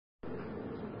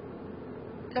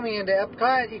Coming into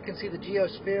Epcot, you can see the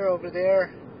Geosphere over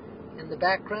there in the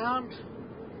background.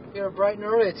 Here bright and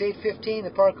early, it's 8:15.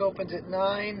 The park opens at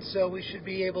 9, so we should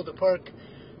be able to park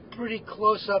pretty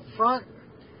close up front,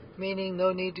 meaning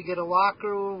no need to get a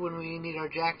locker. When we need our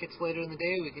jackets later in the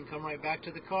day, we can come right back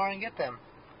to the car and get them.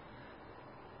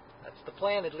 That's the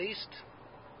plan, at least.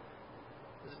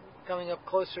 Coming up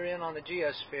closer in on the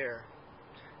Geosphere.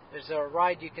 There's a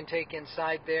ride you can take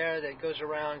inside there that goes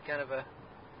around, kind of a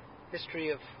history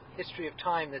of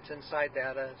time that's inside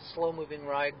that. A slow-moving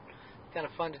ride, kind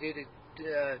of fun to do.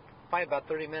 Probably about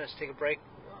 30 minutes. Take a break,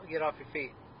 get off your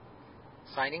feet.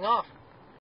 Signing off.